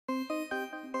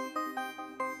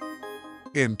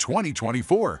In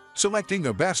 2024, selecting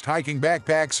the best hiking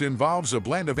backpacks involves a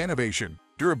blend of innovation,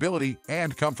 durability,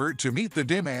 and comfort to meet the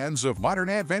demands of modern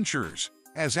adventurers.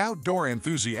 As outdoor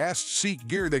enthusiasts seek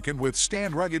gear that can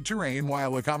withstand rugged terrain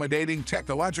while accommodating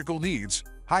technological needs,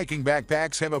 hiking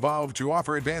backpacks have evolved to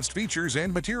offer advanced features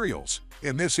and materials.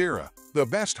 In this era, the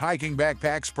best hiking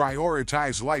backpacks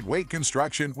prioritize lightweight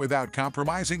construction without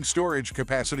compromising storage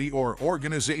capacity or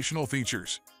organizational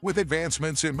features. With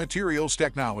advancements in materials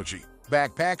technology,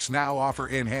 backpacks now offer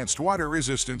enhanced water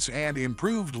resistance and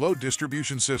improved load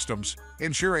distribution systems,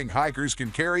 ensuring hikers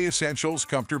can carry essentials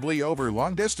comfortably over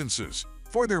long distances.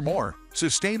 Furthermore,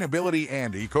 sustainability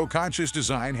and eco-conscious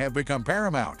design have become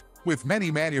paramount, with many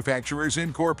manufacturers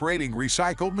incorporating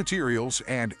recycled materials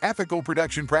and ethical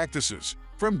production practices.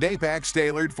 From daypacks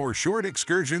tailored for short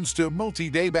excursions to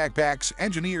multi-day backpacks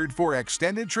engineered for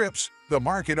extended trips, the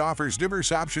market offers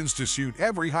diverse options to suit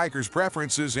every hiker's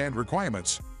preferences and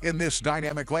requirements. In this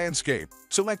dynamic landscape,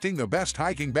 selecting the best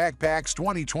hiking backpacks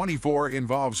 2024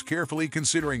 involves carefully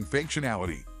considering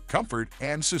functionality, comfort,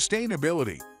 and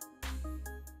sustainability.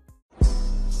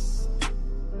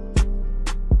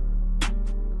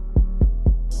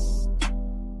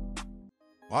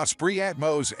 Osprey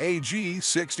Atmos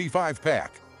AG65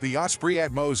 Pack. The Osprey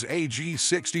Atmos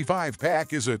AG65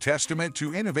 Pack is a testament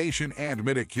to innovation and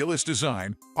meticulous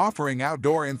design, offering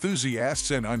outdoor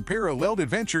enthusiasts an unparalleled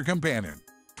adventure companion.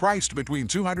 Priced between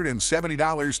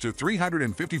 $270 to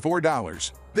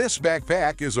 $354, this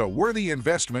backpack is a worthy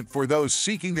investment for those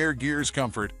seeking their gear's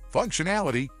comfort,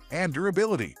 functionality, and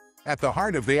durability. At the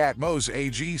heart of the Atmos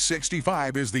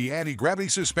AG65 is the anti-gravity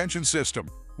suspension system,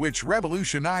 which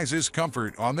revolutionizes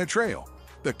comfort on the trail.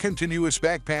 The continuous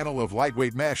back panel of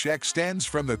lightweight mesh extends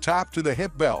from the top to the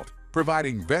hip belt,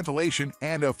 providing ventilation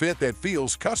and a fit that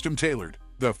feels custom-tailored.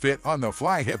 The fit on the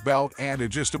fly hip belt and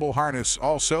adjustable harness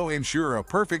also ensure a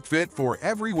perfect fit for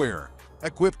everywhere.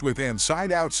 Equipped with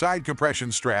inside-outside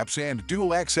compression straps and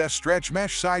dual-access stretch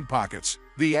mesh side pockets,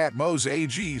 the Atmos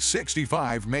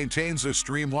AG65 maintains a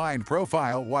streamlined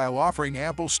profile while offering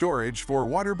ample storage for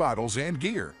water bottles and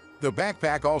gear. The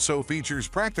backpack also features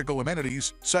practical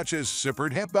amenities such as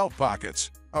zippered hip belt pockets,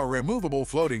 a removable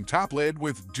floating top lid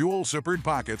with dual zippered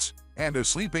pockets, and a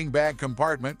sleeping bag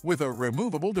compartment with a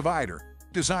removable divider.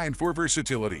 Designed for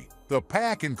versatility, the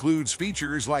pack includes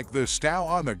features like the Stow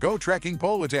on-the-go trekking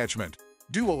pole attachment,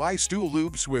 dual ice stool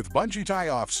loops with bungee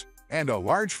tie-offs, and a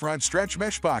large front stretch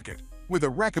mesh pocket. With a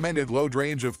recommended load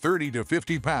range of 30 to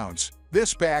 50 pounds,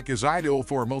 this pack is ideal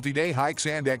for multi-day hikes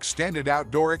and extended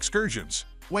outdoor excursions.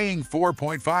 Weighing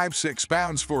 4.56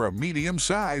 pounds for a medium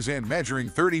size and measuring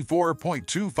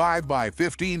 34.25 by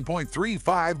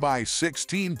 15.35 by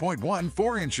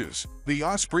 16.14 inches, the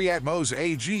Osprey Atmos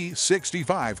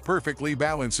AG65 perfectly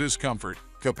balances comfort,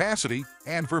 capacity,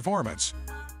 and performance.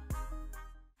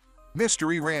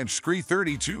 Mystery Ranch Scree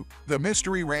 32. The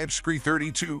Mystery Ranch Scree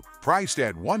 32, priced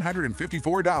at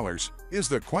 $154, is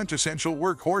the quintessential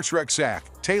workhorse rucksack,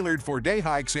 tailored for day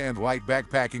hikes and light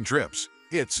backpacking trips.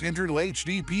 Its internal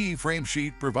HDPE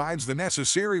framesheet provides the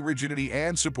necessary rigidity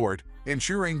and support,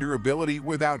 ensuring durability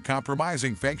without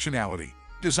compromising functionality.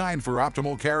 Designed for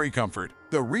optimal carry comfort,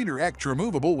 the Redirect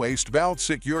removable waist belt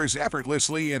secures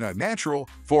effortlessly in a natural,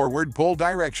 forward pull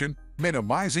direction,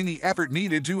 minimizing the effort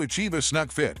needed to achieve a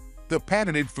snug fit. The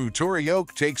patented Futura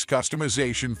yoke takes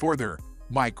customization further,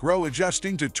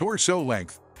 micro-adjusting to torso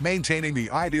length, maintaining the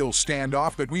ideal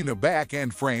standoff between the back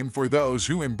and frame for those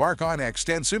who embark on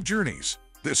extensive journeys.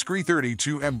 The Scree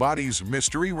 32 embodies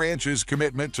Mystery Ranch's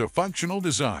commitment to functional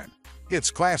design.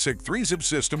 Its classic 3-zip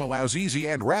system allows easy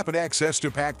and rapid access to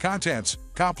packed contents,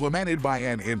 complemented by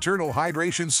an internal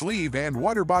hydration sleeve and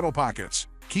water bottle pockets,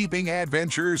 keeping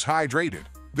adventurers hydrated.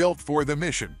 Built for the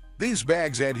mission, these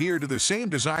bags adhere to the same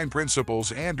design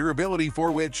principles and durability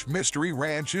for which Mystery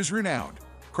Ranch is renowned.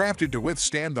 Crafted to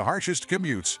withstand the harshest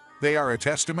commutes, they are a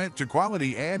testament to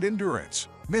quality and endurance.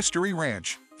 Mystery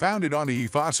Ranch, founded on the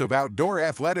ethos of outdoor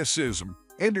athleticism,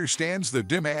 understands the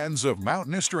demands of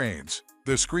mountainous terrains.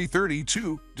 The Scree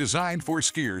 32, designed for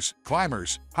skiers,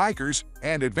 climbers, hikers,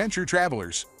 and adventure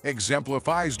travelers,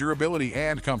 exemplifies durability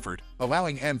and comfort,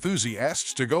 allowing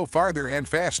enthusiasts to go farther and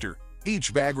faster.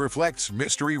 Each bag reflects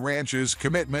Mystery Ranch's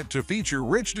commitment to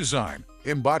feature-rich design,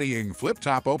 embodying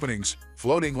flip-top openings,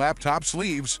 floating laptop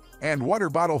sleeves, and water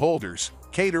bottle holders,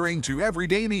 catering to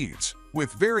everyday needs.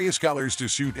 With various colors to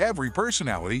suit every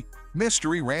personality,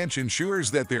 Mystery Ranch ensures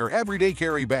that their everyday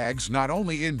carry bags not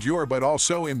only endure but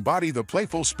also embody the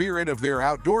playful spirit of their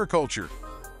outdoor culture.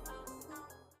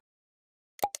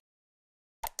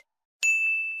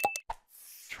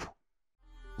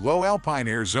 Lowe Alpine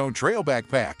AirZone Trail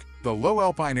Backpack. The Lowe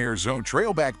Alpine AirZone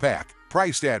Trail Backpack,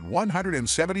 priced at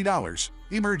 $170,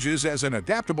 emerges as an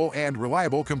adaptable and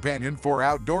reliable companion for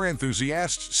outdoor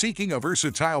enthusiasts seeking a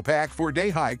versatile pack for day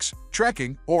hikes,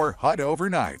 trekking, or hut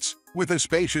overnights. With a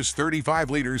spacious 35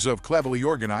 liters of cleverly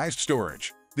organized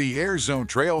storage, the AirZone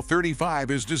Trail 35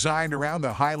 is designed around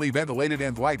the highly ventilated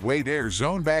and lightweight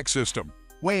AirZone bag system.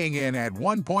 Weighing in at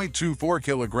 1.24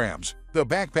 kilograms, the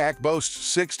backpack boasts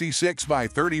 66 by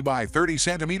 30 by 30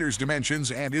 centimeters dimensions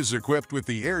and is equipped with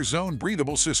the AirZone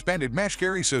breathable suspended mesh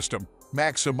carry system,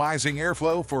 maximizing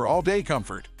airflow for all-day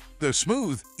comfort. The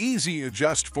smooth, easy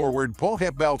adjust forward pull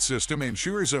hip belt system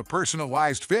ensures a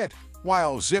personalized fit,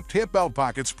 while zipped hip belt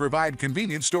pockets provide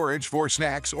convenient storage for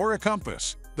snacks or a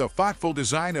compass. The thoughtful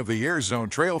design of the AirZone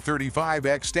Trail 35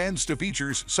 extends to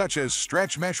features such as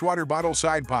stretch mesh water bottle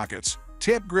side pockets,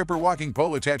 tip gripper walking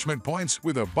pole attachment points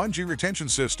with a bungee retention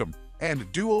system,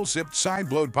 and dual zipped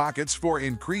side load pockets for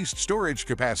increased storage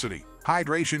capacity,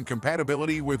 hydration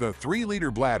compatibility with a 3-liter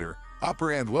bladder,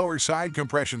 upper and lower side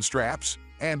compression straps,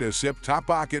 and a zip top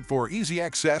pocket for easy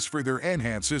access further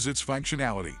enhances its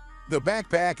functionality. The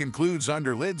backpack includes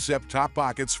under-lid zip top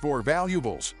pockets for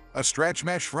valuables, a stretch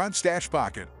mesh front stash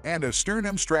pocket, and a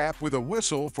sternum strap with a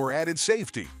whistle for added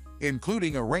safety.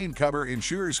 Including a rain cover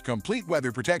ensures complete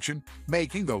weather protection,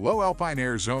 making the Lowe Alpine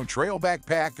AirZone Trail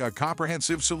Backpack a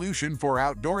comprehensive solution for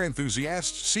outdoor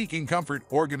enthusiasts seeking comfort,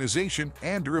 organization,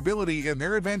 and durability in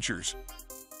their adventures.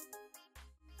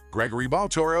 Gregory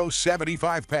Baltoro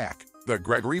 75 Pack. The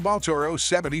Gregory Baltoro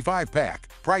 75 Pack,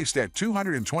 priced at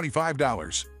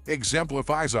 $225,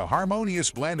 exemplifies a harmonious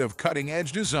blend of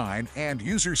cutting-edge design and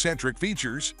user-centric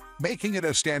features, making it a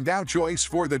standout choice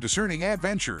for the discerning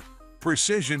adventurer.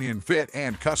 Precision in fit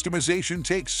and customization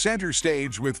takes center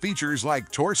stage with features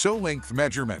like torso length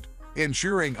measurement,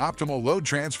 ensuring optimal load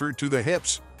transfer to the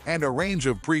hips, and a range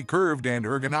of pre-curved and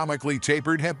ergonomically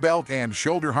tapered hip belt and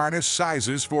shoulder harness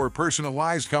sizes for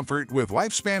personalized comfort with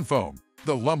lifespan foam.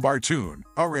 The Lumbar Tune,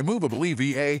 a removable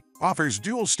EVA, offers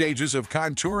dual stages of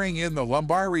contouring in the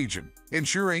lumbar region,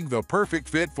 ensuring the perfect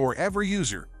fit for every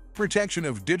user. Protection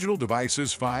of digital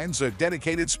devices finds a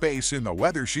dedicated space in the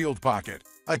weather shield pocket,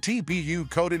 a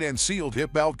TPU-coated and sealed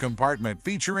hip belt compartment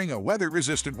featuring a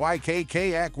weather-resistant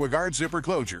YKK AquaGuard zipper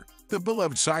closure, the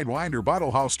beloved Sidewinder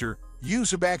bottle holster,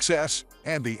 use-up access,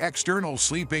 and the external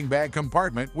sleeping bag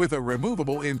compartment with a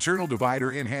removable internal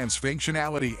divider enhance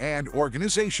functionality and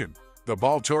organization. The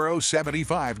Baltoro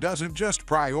 75 doesn't just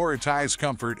prioritize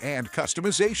comfort and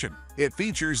customization. It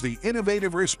features the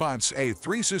innovative Response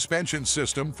A3 suspension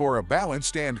system for a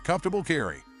balanced and comfortable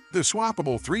carry. The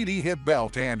swappable 3D hip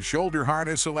belt and shoulder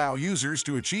harness allow users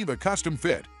to achieve a custom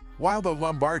fit, while the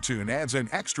Lumbar Tune adds an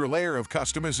extra layer of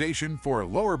customization for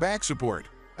lower back support.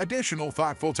 Additional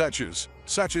thoughtful touches,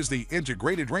 such as the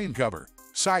integrated rain cover,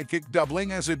 sidekick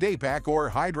doubling as a day pack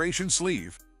or hydration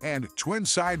sleeve, and twin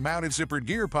side-mounted zippered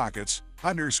gear pockets,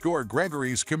 underscore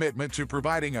Gregory's commitment to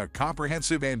providing a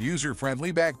comprehensive and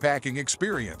user-friendly backpacking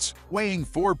experience. Weighing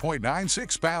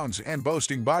 4.96 pounds and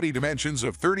boasting body dimensions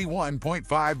of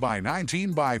 31.5 by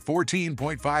 19 by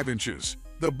 14.5 inches,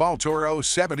 the Baltoro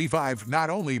 75 not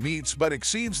only meets but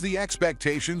exceeds the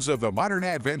expectations of the modern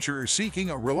adventurer seeking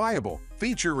a reliable,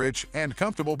 feature-rich, and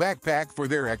comfortable backpack for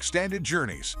their extended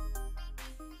journeys.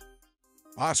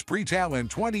 Osprey Talon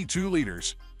 22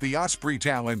 liters. The Osprey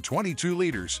Talon 22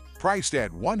 liters, priced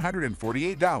at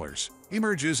 $148,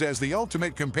 emerges as the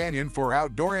ultimate companion for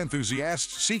outdoor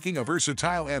enthusiasts seeking a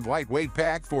versatile and lightweight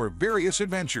pack for various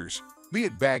adventures, be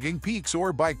it bagging peaks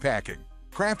or bikepacking.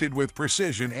 Crafted with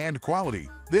precision and quality,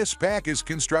 this pack is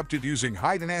constructed using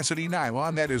high-density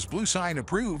nylon that is bluesign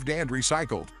approved and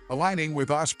recycled, aligning with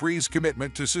Osprey's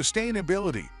commitment to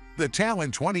sustainability. The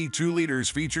Talon 22 liters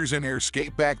features an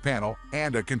AirScape back panel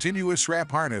and a continuous strap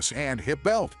harness and hip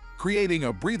belt, creating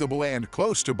a breathable and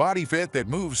close-to-body fit that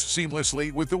moves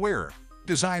seamlessly with the wearer.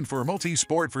 Designed for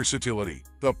multi-sport versatility,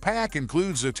 the pack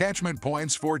includes attachment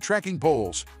points for trekking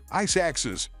poles, ice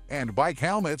axes, and bike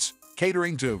helmets,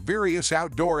 catering to various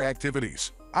outdoor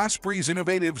activities. Osprey's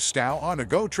innovative style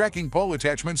on-the-go trekking pole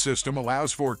attachment system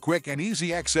allows for quick and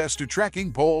easy access to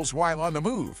trekking poles while on the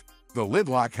move. The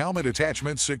lid-lock helmet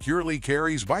attachment securely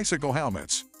carries bicycle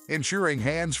helmets, ensuring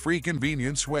hands-free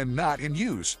convenience when not in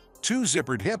use. Two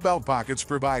zippered hip belt pockets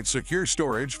provide secure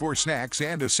storage for snacks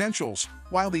and essentials,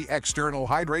 while the external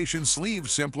hydration sleeve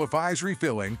simplifies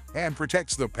refilling and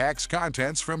protects the pack's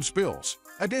contents from spills.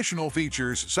 Additional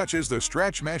features such as the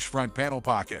stretch mesh front panel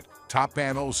pocket, top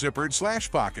panel zippered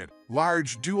slash pocket,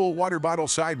 large dual water bottle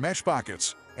side mesh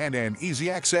pockets, and an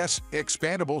easy-access,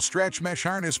 expandable stretch mesh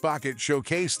harness pocket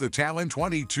showcase the Talon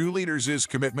 22 liters'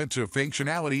 commitment to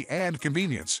functionality and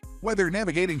convenience. Whether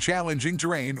navigating challenging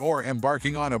terrain or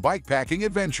embarking on a bikepacking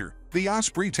adventure, The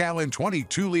Osprey Talon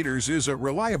 22 liters is a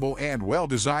reliable and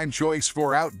well-designed choice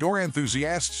for outdoor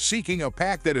enthusiasts seeking a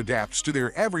pack that adapts to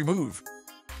their every move.